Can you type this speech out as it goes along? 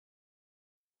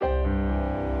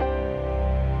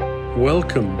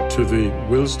Welcome to the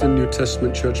Willesden New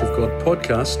Testament Church of God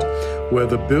podcast, where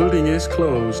the building is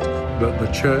closed, but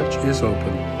the church is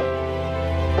open.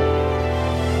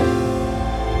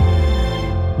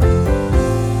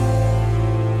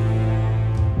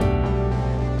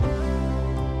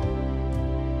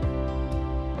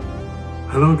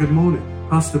 Hello, good morning.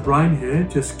 Pastor Brian here,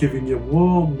 just giving you a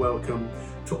warm welcome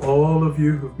to all of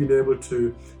you who've been able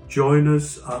to join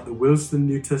us at the Willesden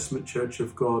New Testament Church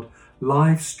of God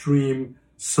live stream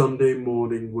Sunday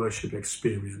morning worship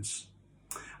experience.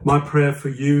 My prayer for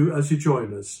you as you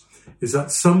join us is that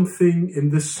something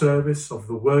in this service of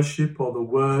the worship or the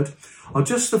word, or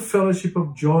just the fellowship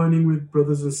of joining with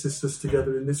brothers and sisters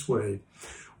together in this way,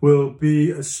 will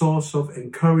be a source of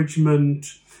encouragement,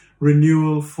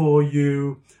 renewal for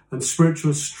you, and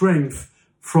spiritual strength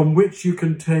from which you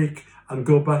can take and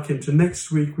go back into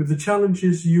next week with the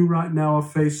challenges you right now are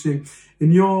facing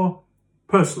in your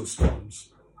personal storms.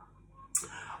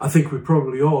 I think we're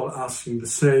probably all asking the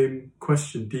same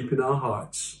question deep in our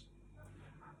hearts.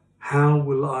 How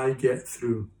will I get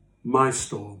through my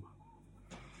storm?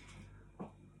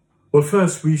 Well,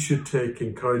 first we should take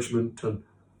encouragement and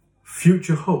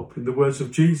future hope in the words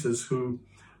of Jesus, who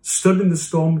stood in the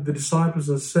storm with the disciples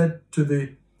and said to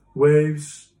the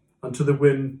waves and to the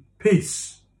wind,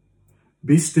 "Peace,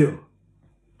 be still."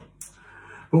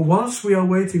 But whilst we are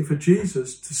waiting for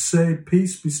Jesus to say,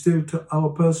 "Peace, be still," to our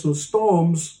personal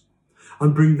storms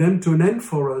and bring them to an end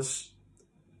for us,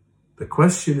 the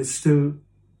question is still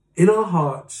in our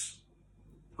hearts,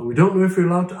 and we don't know if we're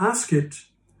allowed to ask it,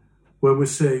 where we're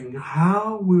saying,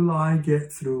 how will I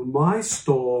get through my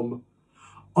storm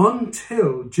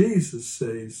until Jesus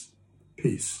says,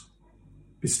 "Peace,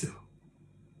 be still"?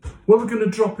 Well, we're going to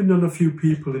drop in on a few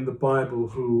people in the Bible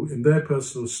who, in their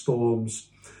personal storms,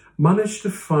 managed to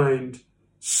find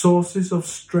sources of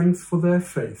strength for their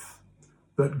faith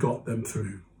that got them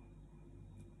through.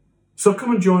 So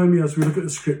come and join me as we look at the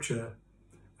scripture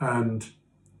and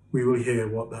we will hear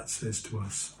what that says to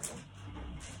us.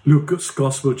 Luke's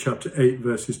Gospel chapter 8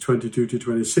 verses 22 to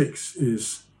 26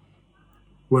 is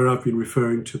where I've been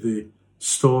referring to the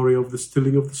story of the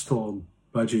stilling of the storm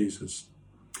by Jesus.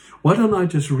 Why don't I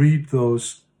just read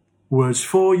those words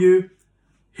for you,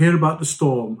 hear about the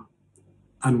storm,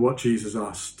 and what Jesus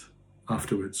asked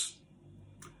afterwards.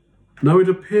 Now it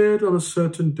appeared on a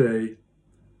certain day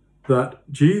that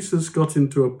Jesus got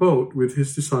into a boat with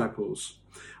his disciples,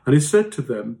 and he said to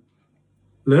them,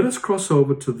 "Let us cross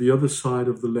over to the other side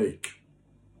of the lake."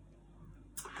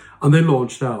 And they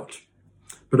launched out.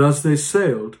 But as they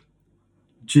sailed,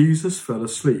 Jesus fell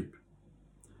asleep.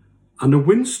 And a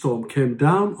windstorm came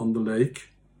down on the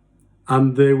lake,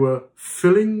 and they were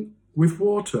filling with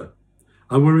water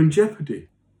and were in jeopardy.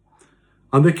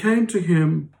 And they came to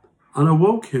him and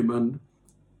awoke him and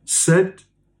said,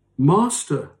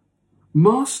 Master,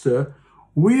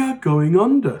 we are going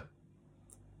under."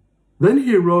 Then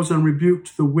he arose and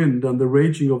rebuked the wind and the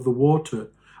raging of the water,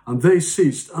 and they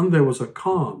ceased, and there was a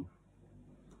calm.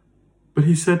 But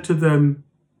he said to them,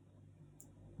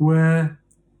 "Where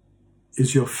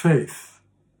is your faith?"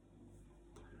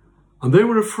 And they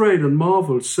were afraid and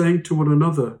marveled, saying to one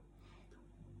another,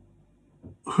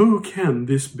 "Who can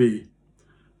this be?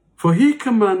 For he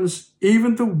commands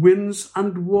even the winds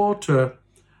and water,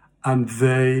 and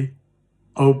they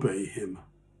obey him."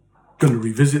 Going to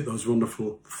revisit those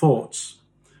wonderful thoughts.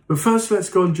 But first, let's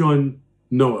go and join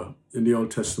Noah in the Old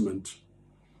Testament.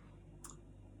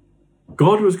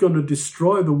 God was going to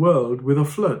destroy the world with a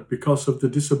flood because of the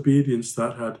disobedience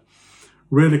that had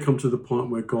really come to the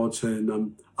point where God said,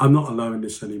 I'm not allowing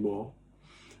this anymore.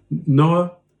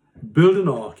 Noah built an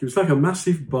ark. It was like a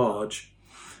massive barge.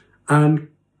 And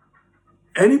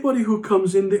anybody who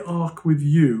comes in the ark with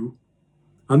you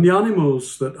and the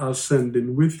animals that I'll send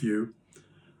in with you,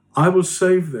 I will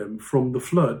save them from the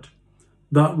flood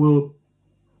that will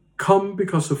come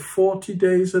because of 40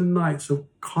 days and nights of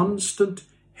constant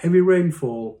heavy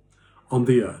rainfall on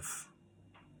the earth.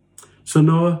 So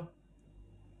Noah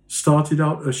started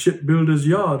out a shipbuilder's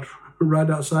yard right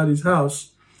outside his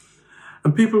house.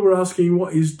 And people were asking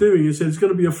what he's doing. He said, "It's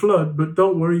going to be a flood, but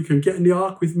don't worry, you can get in the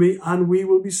ark with me and we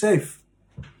will be safe."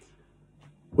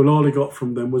 Well, all he got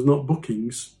from them was not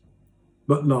bookings,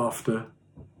 but laughter,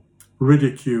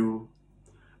 ridicule,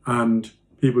 and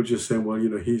people just saying, well,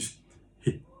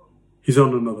 he's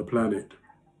on another planet.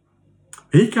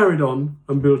 He carried on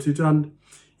and built it, and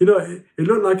it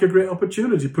looked like a great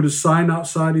opportunity. Put a sign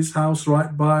outside his house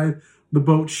right by the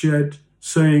boat shed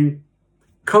saying,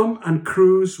 "Come and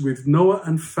cruise with Noah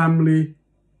and family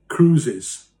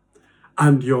cruises,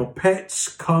 and your pets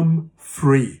come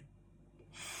free."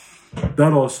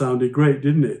 That all sounded great,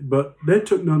 didn't it? But they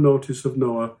took no notice of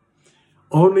Noah.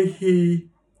 Only he,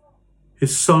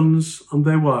 his sons and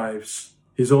their wives,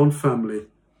 his own family,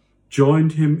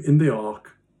 joined him in the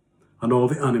ark and all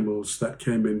the animals that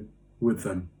came in with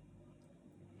them.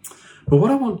 But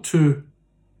what I want to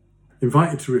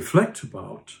invite you to reflect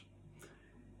about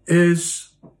is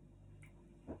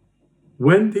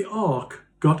when the ark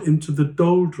got into the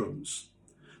doldrums,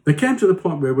 they came to the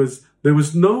point where there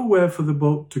was nowhere for the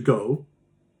boat to go.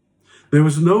 There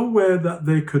was nowhere that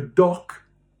they could dock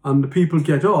and the people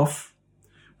get off.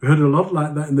 We heard a lot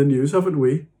like that in the news, haven't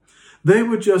we? They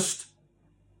were just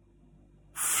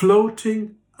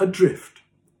floating adrift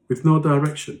with no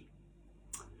direction.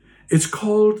 It's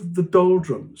called the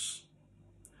doldrums.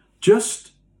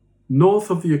 Just north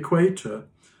of the equator,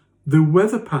 the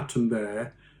weather pattern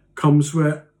there comes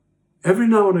where every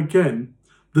now and again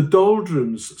the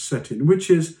doldrums set in, which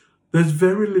is there's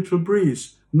very little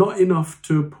breeze, not enough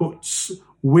to put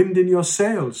wind in your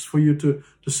sails for you to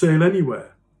sail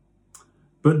anywhere.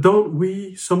 But don't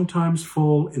we sometimes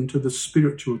fall into the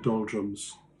spiritual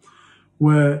doldrums,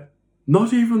 where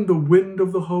not even the wind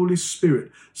of the Holy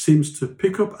Spirit seems to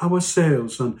pick up our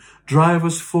sails and drive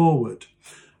us forward?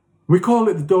 We call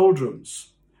it the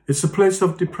doldrums. It's a place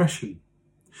of depression.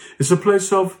 It's a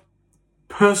place of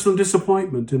personal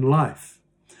disappointment in life.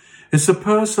 It's a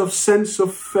place of sense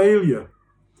of failure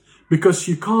because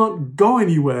you can't go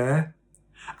anywhere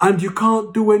and you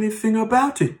can't do anything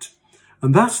about it.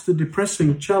 And that's the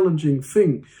depressing, challenging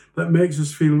thing that makes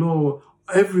us feel, oh,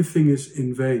 everything is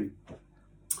in vain.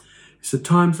 It's at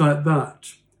times like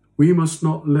that we must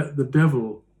not let the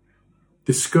devil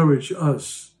discourage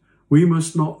us. We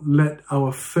must not let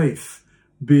our faith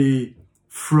be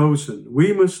frozen.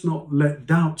 We must not let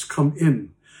doubts come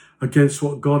in against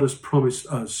what God has promised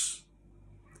us.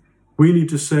 We need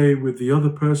to say with the other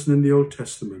person in the Old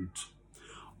Testament,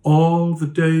 all the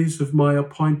days of my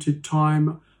appointed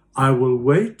time, I will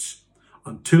wait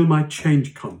until my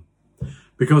change come,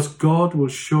 because God will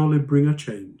surely bring a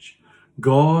change.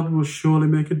 God will surely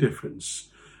make a difference.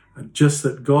 And just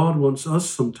that God wants us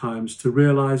sometimes to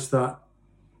realize that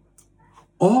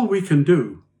all we can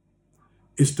do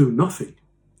is do nothing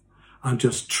and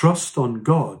just trust on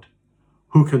God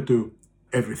who can do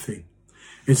everything.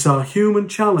 It's our human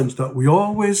challenge that we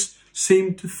always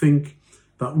seem to think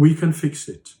that we can fix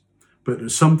it. But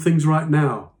there's some things right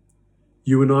now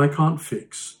you and I can't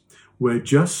fix. We're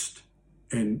just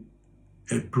in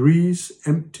a breeze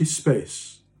empty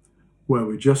space where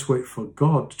we just wait for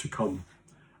God to come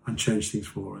and change things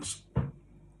for us.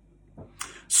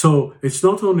 So it's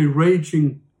not only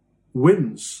raging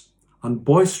winds and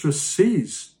boisterous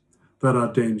seas that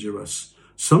are dangerous.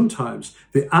 Sometimes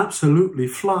the absolutely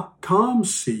flat, calm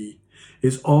sea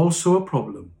is also a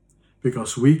problem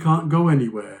because we can't go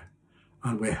anywhere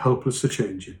and we're helpless to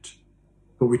change it.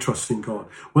 But we trust in God.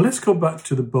 Well, let's go back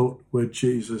to the boat where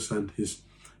Jesus and his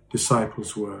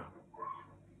disciples were.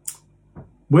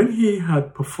 When he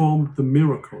had performed the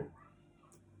miracle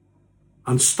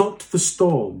and stopped the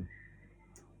storm,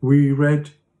 we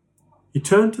read, he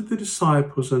turned to the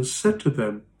disciples and said to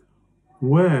them,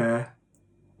 "Where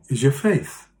is your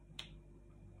faith?"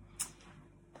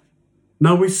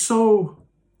 Now we so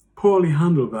poorly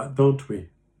handle that, don't we?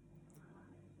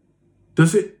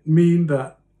 Does it mean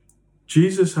that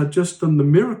Jesus had just done the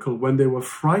miracle when they were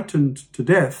frightened to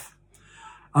death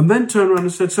and then turned around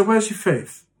and said, "So where's your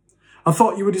faith? I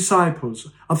thought you were disciples.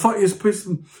 I thought you were supposed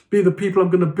to be the people I'm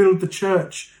going to build the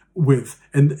church with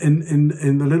in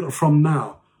the little from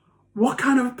now. What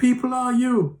kind of people are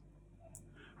you?"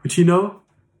 But you know,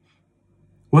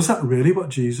 was that really what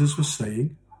Jesus was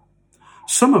saying?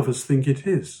 Some of us think it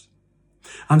is.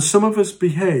 And some of us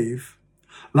behave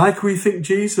like we think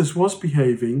Jesus was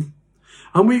behaving.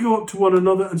 And we go up to one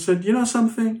another and said, "You know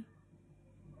something?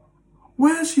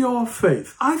 Where's your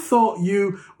faith? I thought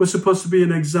you were supposed to be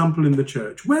an example in the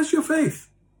church. Where's your faith?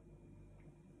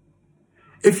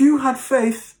 If you had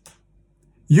faith,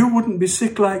 you wouldn't be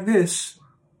sick like this.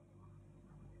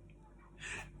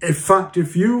 In fact,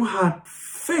 if you had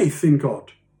faith in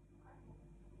God,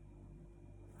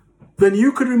 then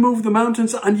you could remove the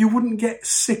mountains and you wouldn't get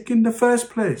sick in the first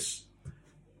place."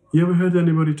 You ever heard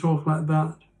anybody talk like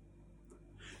that?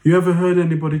 You ever heard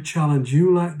anybody challenge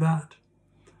you like that?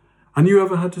 And you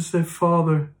ever had to say,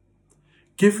 "Father,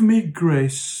 give me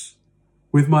grace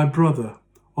with my brother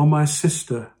or my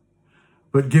sister,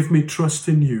 but give me trust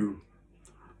in you.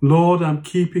 Lord, I'm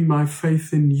keeping my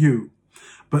faith in you.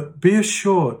 But be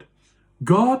assured,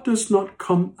 God does not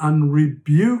come and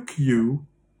rebuke you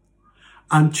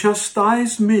and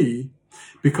chastise me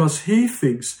because he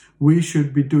thinks we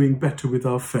should be doing better with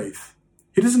our faith.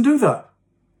 He doesn't do that.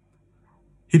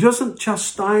 He doesn't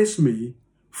chastise me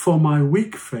for my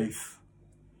weak faith.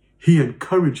 He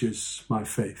encourages my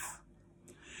faith.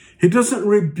 He doesn't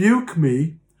rebuke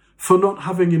me for not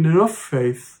having enough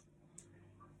faith.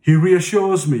 He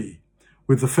reassures me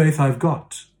with the faith I've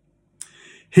got.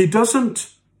 He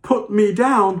doesn't put me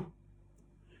down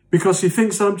because he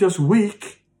thinks I'm just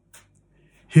weak.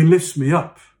 He lifts me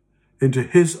up into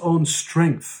his own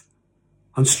strength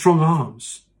and strong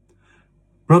arms.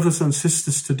 Brothers and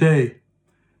sisters, today,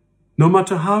 no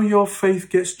matter how your faith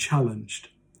gets challenged,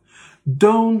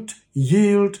 don't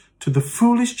yield to the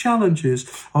foolish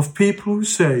challenges of people who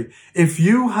say, if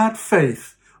you had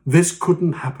faith, this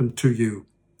couldn't happen to you.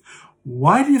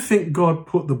 Why do you think God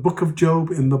put the book of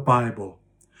Job in the Bible?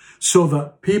 So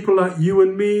that people like you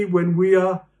and me, when we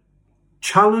are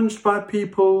challenged by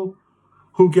people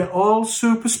who get all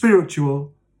super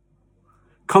spiritual,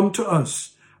 come to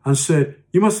us and say,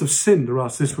 you must have sinned or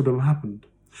else this would have happened.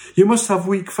 You must have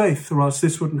weak faith or else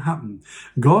this wouldn't happen.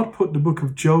 God put the book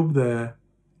of Job there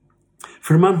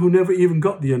for a man who never even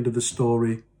got the end of the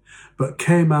story, but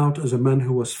came out as a man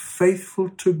who was faithful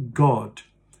to God,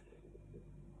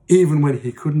 even when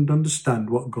he couldn't understand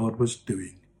what God was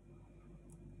doing.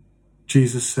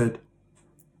 Jesus said,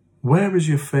 where is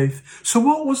your faith? So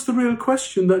what was the real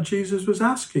question that Jesus was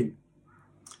asking?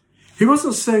 He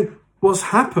wasn't saying, what's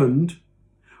happened?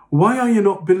 Why are you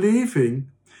not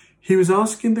believing? He was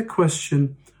asking the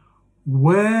question,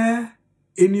 where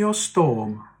in your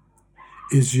storm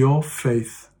is your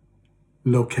faith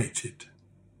located?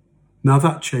 Now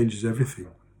that changes everything.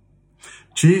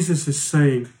 Jesus is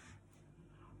saying,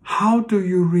 how do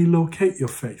you relocate your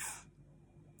faith?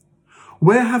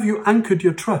 Where have you anchored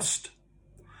your trust?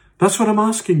 That's what I'm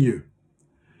asking you.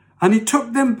 And he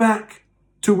took them back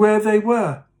to where they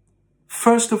were.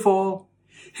 First of all,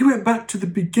 he went back to the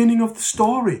beginning of the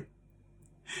story.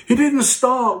 He didn't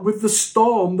start with the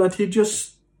storm that he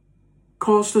just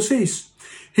caused to cease.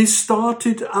 He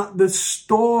started at the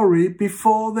story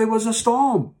before there was a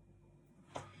storm.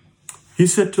 He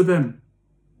said to them,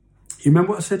 you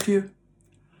remember what I said to you?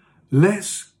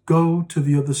 Let's go to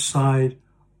the other side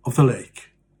of the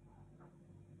lake.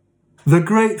 The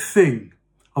great thing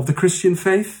of the Christian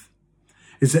faith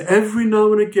is that every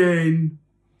now and again,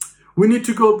 we need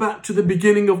to go back to the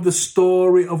beginning of the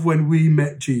story of when we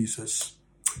met Jesus.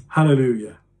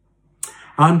 Hallelujah.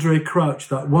 Andre Crouch,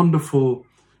 that wonderful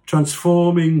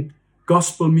transforming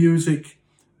gospel music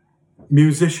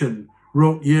musician,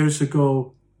 wrote years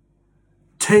ago,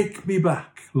 take me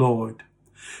back, Lord.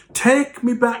 Take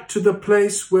me back to the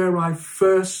place where I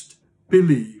first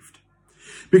believed.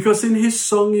 Because in his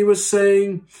song he was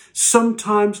saying,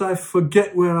 sometimes I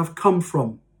forget where I've come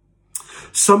from.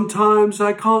 Sometimes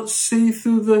I can't see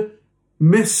through the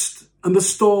mist and the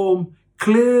storm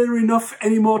clear enough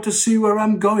anymore to see where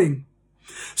I'm going.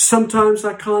 Sometimes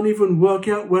I can't even work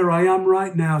out where I am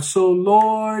right now. So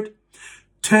Lord,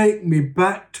 take me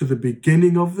back to the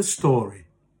beginning of the story.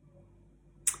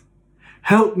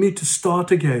 Help me to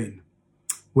start again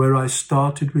where I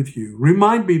started with you.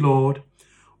 Remind me, Lord,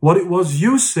 what it was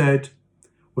you said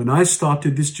when I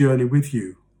started this journey with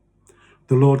you.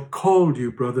 The Lord called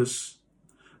you, brothers.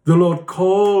 The Lord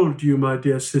called you, my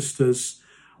dear sisters,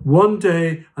 one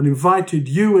day and invited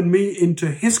you and me into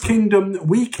his kingdom.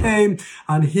 We came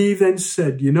and he then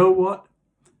said, you know what?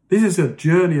 This is a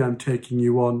journey I'm taking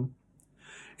you on.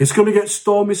 It's going to get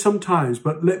stormy sometimes,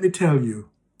 but let me tell you,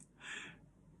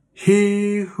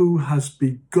 he who has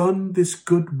begun this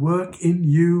good work in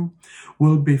you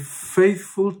will be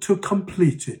faithful to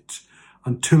complete it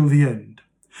until the end.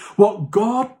 What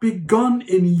God begun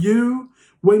in you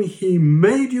when he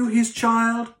made you his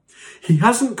child, he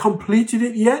hasn't completed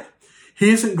it yet. He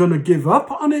isn't going to give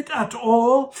up on it at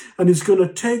all, and he's going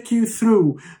to take you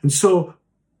through. And so,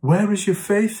 where is your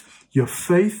faith? Your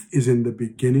faith is in the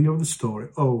beginning of the story.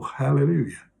 Oh,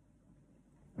 hallelujah.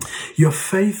 Your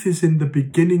faith is in the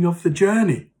beginning of the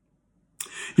journey.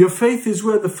 Your faith is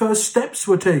where the first steps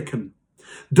were taken.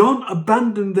 Don't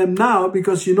abandon them now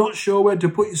because you're not sure where to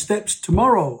put your steps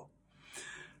tomorrow.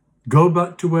 Go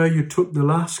back to where you took the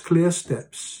last clear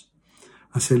steps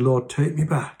and say, Lord, take me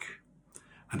back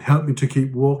and help me to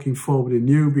keep walking forward in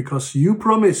you, because you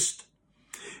promised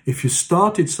if you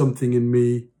started something in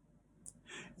me,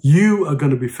 you are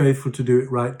going to be faithful to do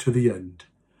it right to the end.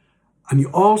 And you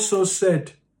also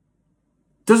said,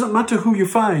 doesn't matter who you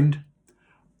find,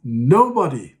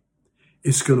 nobody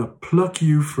is going to pluck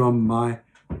you from my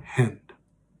hand.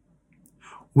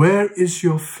 Where is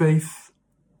your faith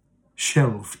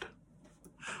shelved?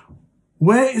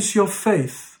 Where is your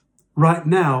faith right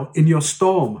now in your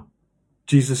storm?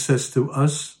 Jesus says to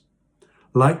us,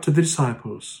 like to the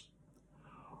disciples,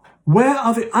 where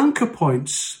are the anchor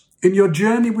points in your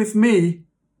journey with me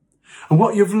and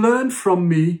what you've learned from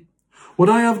me, what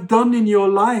I have done in your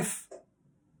life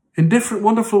in different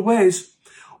wonderful ways?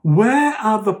 Where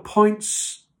are the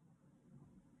points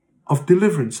of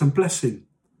deliverance and blessing?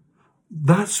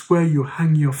 That's where you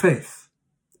hang your faith.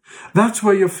 That's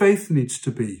where your faith needs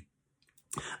to be.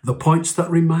 The points that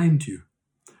remind you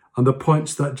and the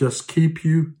points that just keep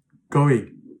you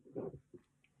going.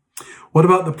 What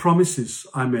about the promises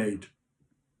I made?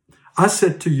 I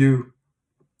said to you,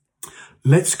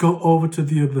 let's go over to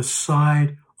the other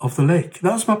side of the lake.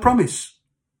 That was my promise.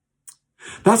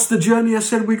 That's the journey I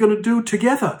said we're going to do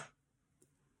together.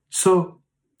 So,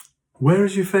 where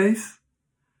is your faith?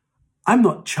 I'm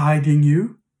not chiding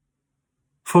you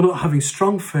for not having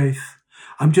strong faith.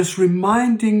 I'm just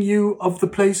reminding you of the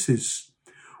places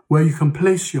where you can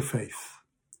place your faith,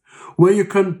 where you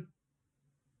can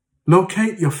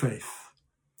locate your faith,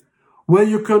 where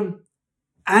you can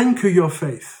anchor your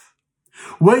faith,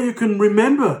 where you can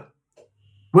remember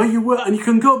where you were and you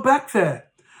can go back there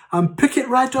and pick it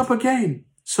right up again.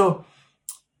 So,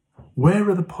 where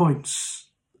are the points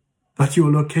that you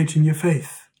are locating your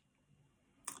faith?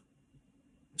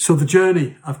 So the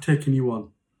journey I've taken you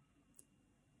on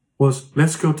was,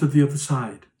 let's go to the other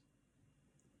side.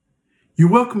 You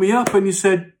woke me up and you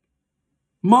said,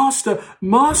 Master,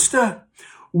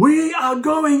 we are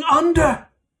going under.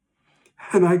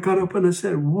 And I got up and I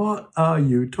said, what are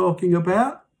you talking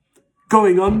about?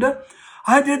 Going under?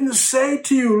 I didn't say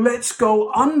to you, let's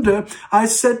go under. I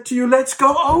said to you, let's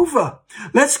go over.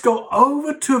 Let's go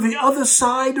over to the other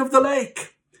side of the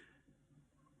lake.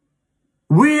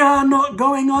 We are not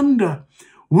going under.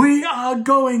 We are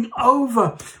going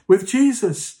over with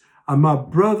Jesus. And my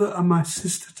brother and my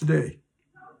sister today,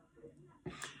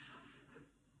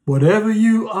 whatever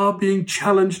you are being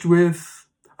challenged with,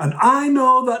 and I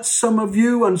know that some of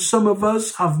you and some of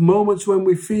us have moments when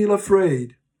we feel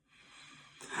afraid.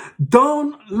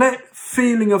 Don't let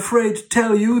feeling afraid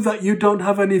tell you that you don't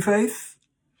have any faith.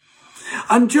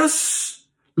 And just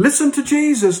listen to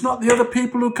Jesus, not the other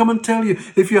people who come and tell you,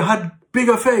 if you had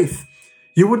bigger faith,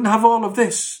 you wouldn't have all of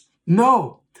this.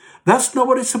 No, that's not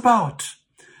what it's about.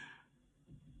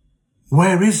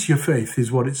 Where is your faith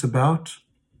is what it's about.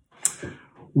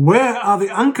 Where are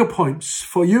the anchor points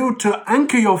for you to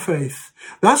anchor your faith?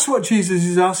 That's what Jesus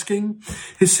is asking.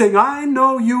 He's saying, I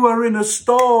know you are in a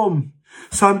storm.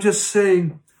 So I'm just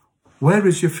saying, where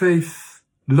is your faith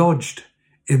lodged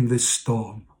in this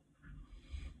storm?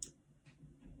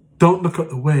 Don't look at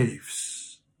the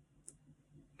waves.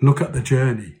 Look at the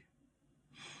journey.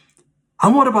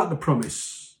 And what about the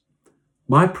promise?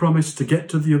 My promise to get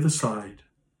to the other side.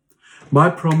 My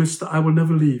promise that I will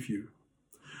never leave you.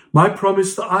 My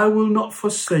promise that I will not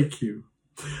forsake you.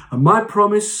 And my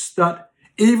promise that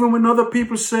even when other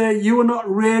people say you are not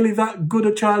really that good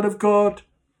a child of God,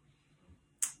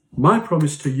 my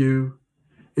promise to you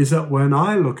is that when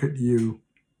I look at you,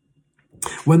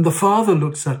 when the Father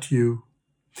looks at you,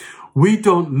 we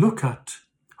don't look at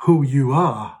who you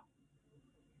are.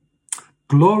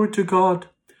 Glory to God,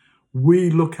 we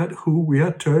look at who we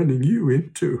are turning you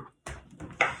into.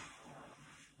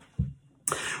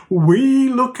 We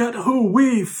look at who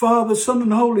we, Father, Son,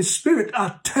 and Holy Spirit,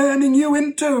 are turning you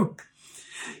into.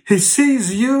 He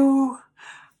sees you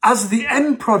as the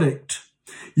end product.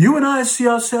 You and I see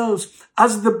ourselves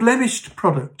as the blemished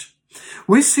product.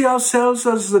 We see ourselves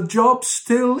as the job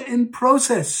still in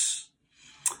process.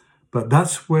 But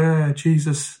that's where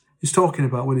Jesus is talking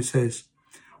about when he says,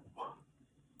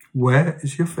 where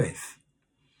is your faith?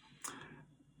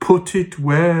 Put it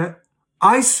where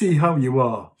I see how you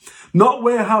are, not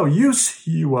where how you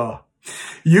see you are.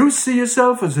 You see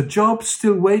yourself as a job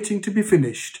still waiting to be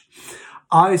finished.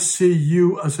 I see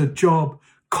you as a job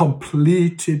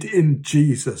completed in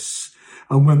Jesus.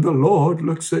 And when the Lord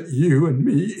looks at you and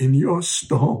me in your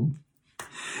storm,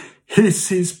 he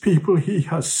sees people he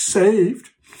has saved,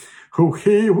 who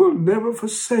he will never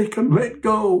forsake and let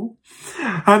go.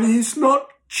 And he's not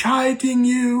chiding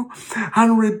you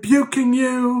and rebuking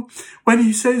you when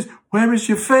he says, where is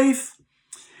your faith?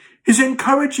 He's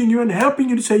encouraging you and helping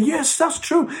you to say, yes, that's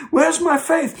true. Where's my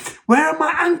faith? Where are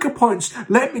my anchor points?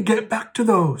 Let me get back to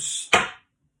those.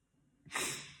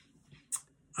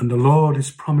 And the Lord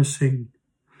is promising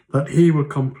that he will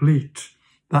complete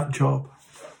that job.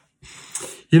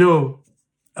 You know,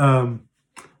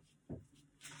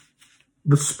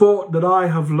 the sport that I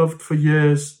have loved for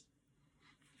years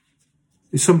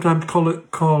is sometimes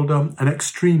called an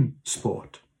extreme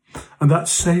sport, and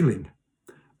that's sailing.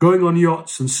 Going on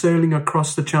yachts and sailing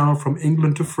across the channel from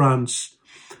England to France,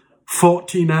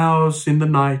 14 hours in the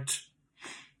night,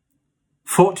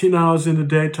 14 hours in the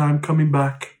daytime coming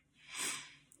back.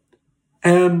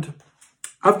 And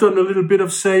I've done a little bit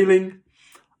of sailing.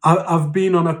 I've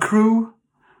been on a crew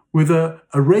with a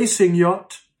racing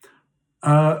yacht,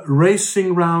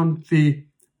 racing round the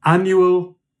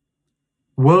annual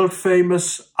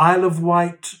world-famous Isle of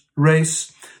Wight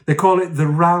race. They call it the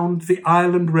Round the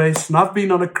Island race. And I've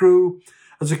been on a crew,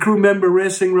 as a crew member,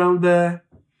 racing around there.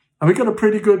 And we got a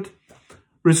pretty good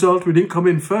result. We didn't come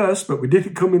in first, but we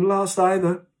didn't come in last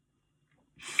either.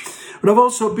 But I've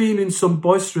also been in some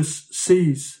boisterous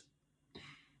seas.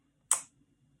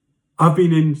 I've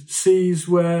been in seas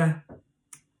where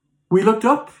we looked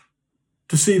up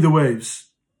to see the waves.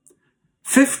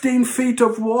 15 feet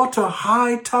of water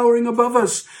high towering above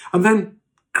us and then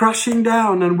crashing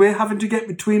down, and we're having to get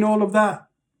between all of that.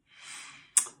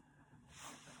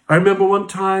 I remember one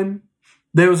time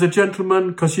there was a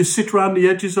gentleman, because you sit around the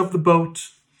edges of the boat,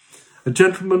 a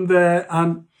gentleman there,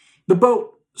 and the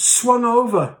boat swung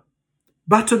over,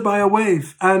 battered by a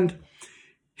wave, and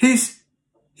he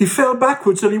fell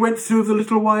backwards and he went through the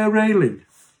little wire railing.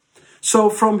 So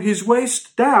from his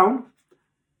waist down,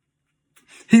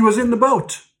 he was in the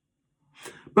boat.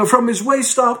 But from his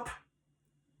waist up,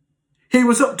 he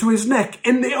was up to his neck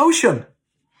in the ocean.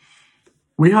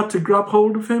 We had to grab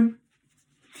hold of him,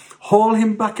 haul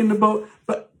him back in the boat.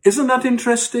 But isn't that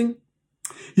interesting?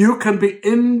 You can be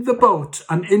in the boat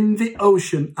and in the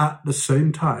ocean at the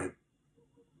same time.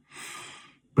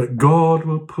 But God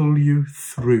will pull you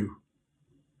through.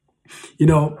 You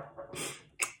know,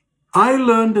 I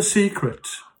learned a secret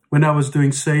when I was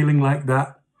doing sailing like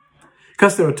that.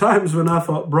 Because there were times when I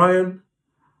thought, Brian,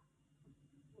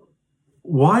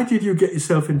 why did you get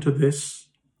yourself into this?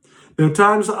 There were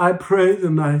times that I prayed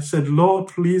and I said, Lord,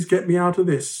 please get me out of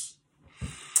this.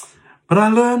 But I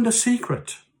learned a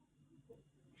secret.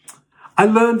 I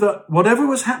learned that whatever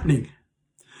was happening,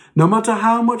 no matter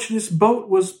how much this boat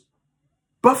was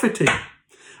buffeting,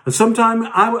 and sometimes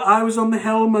I was on the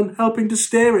helm and helping to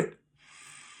steer it,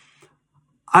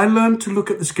 I learned to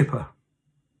look at the skipper.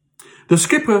 The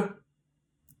skipper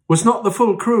was not the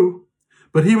full crew,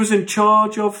 but he was in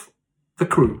charge of the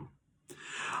crew.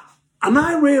 And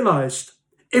I realized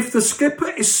if the skipper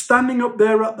is standing up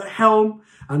there at the helm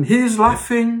and he's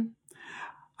laughing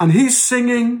and he's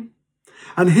singing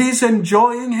and he's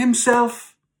enjoying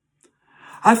himself,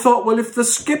 I thought, well, if the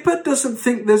skipper doesn't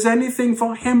think there's anything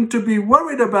for him to be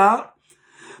worried about,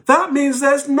 that means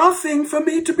there's nothing for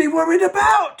me to be worried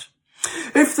about.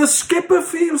 If the skipper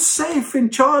feels safe in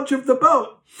charge of the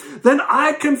boat, then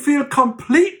I can feel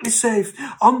completely safe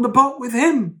on the boat with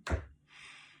him.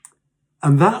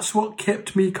 And that's what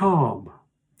kept me calm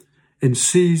in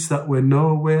seas that were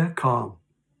nowhere calm.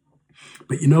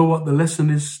 But you know what the lesson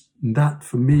is in that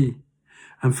for me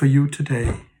and for you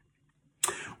today?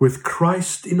 With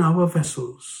Christ in our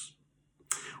vessels,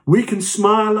 we can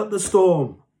smile at the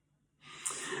storm.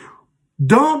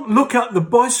 Don't look at the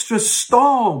boisterous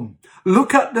storm.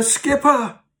 Look at the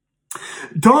skipper.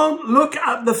 Don't look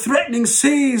at the threatening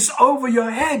seas over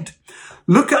your head.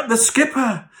 Look at the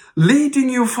skipper leading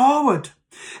you forward.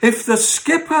 If the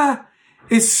skipper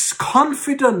is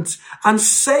confident and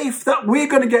safe that we're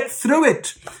going to get through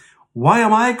it, why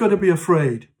am I going to be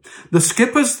afraid? The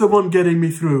skipper's the one getting me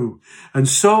through. And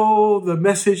so the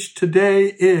message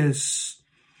today is,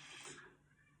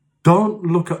 don't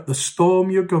look at the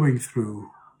storm you're going through.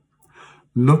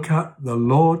 Look at the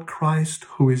Lord Christ,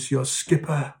 who is your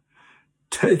skipper,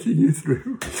 taking you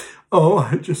through. Oh,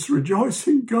 I just rejoice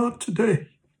in God today.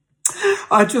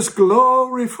 I just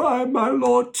glorify my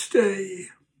Lord today.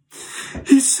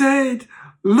 He said,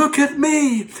 look at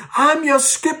me. I'm your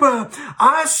skipper.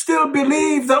 I still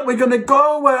believe that we're going to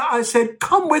go where I said,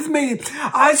 come with me.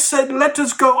 I said, let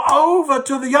us go over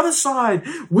to the other side.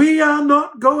 We are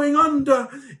not going under.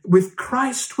 With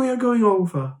Christ, we are going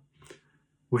over.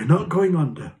 We're not going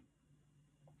under.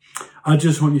 I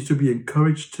just want you to be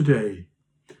encouraged today.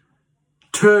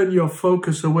 Turn your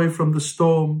focus away from the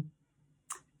storm,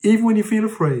 even when you feel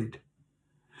afraid,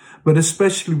 but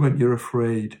especially when you're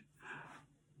afraid.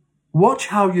 Watch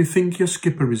how you think your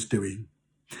skipper is doing.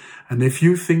 And if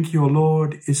you think your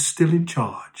Lord is still in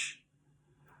charge,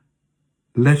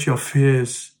 let your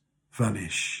fears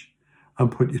vanish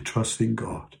and put your trust in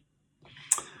God.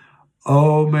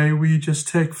 Oh, may we just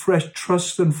take fresh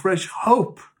trust and fresh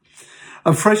hope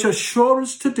and fresh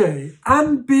assurance today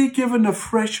and be given a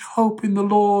fresh hope in the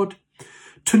Lord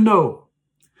to know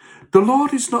the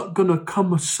Lord is not going to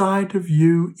come aside of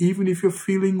you even if you're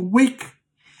feeling weak,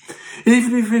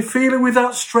 even if you're feeling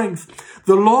without strength.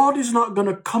 The Lord is not going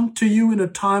to come to you in a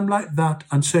time like that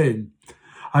and saying,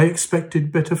 I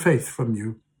expected better faith from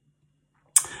you.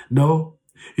 No,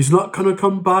 He's not going to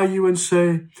come by you and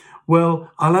say,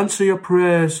 well, I'll answer your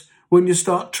prayers when you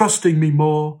start trusting me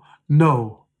more.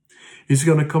 No. He's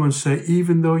going to come and say,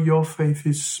 even though your faith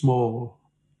is small,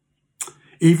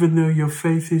 even though your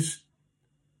faith is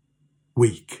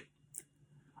weak,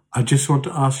 I just want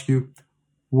to ask you,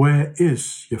 where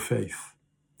is your faith?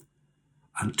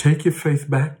 And take your faith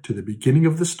back to the beginning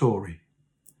of the story.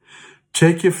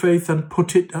 Take your faith and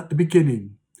put it at the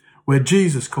beginning where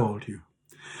Jesus called you.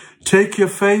 Take your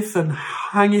faith and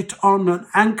hang it on and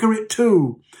anchor it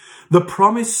to the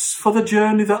promise for the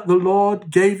journey that the Lord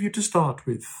gave you to start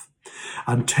with.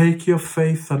 And take your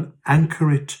faith and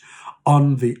anchor it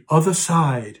on the other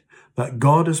side that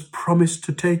God has promised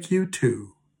to take you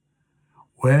to.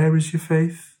 Where is your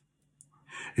faith?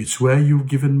 It's where you've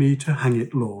given me to hang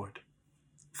it, Lord.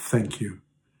 Thank you.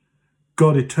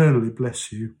 God eternally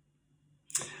bless you.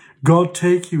 God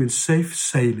take you in safe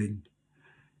sailing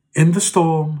in the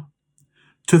storm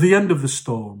to the end of the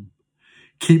storm.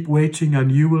 Keep waiting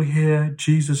and you will hear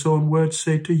Jesus' own words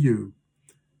say to you,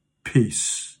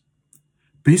 peace,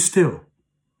 be still.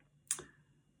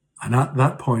 And at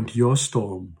that point, your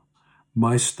storm,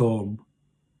 my storm,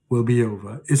 will be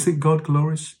over. Isn't God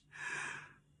glorious?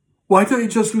 Why don't you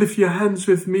just lift your hands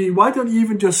with me? Why don't you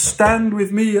even just stand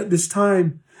with me at this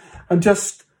time and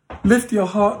just lift your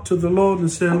heart to the Lord and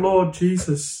say, Lord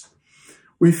Jesus,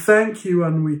 we thank you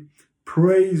and we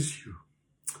praise you.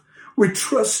 We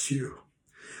trust you.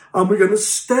 And we're going to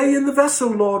stay in the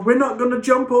vessel, Lord. We're not going to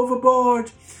jump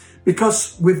overboard,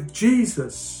 because with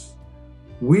Jesus,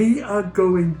 we are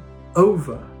going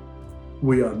over.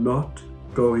 We are not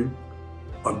going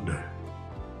under.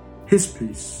 His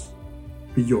peace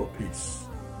be your peace.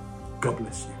 God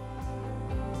bless you.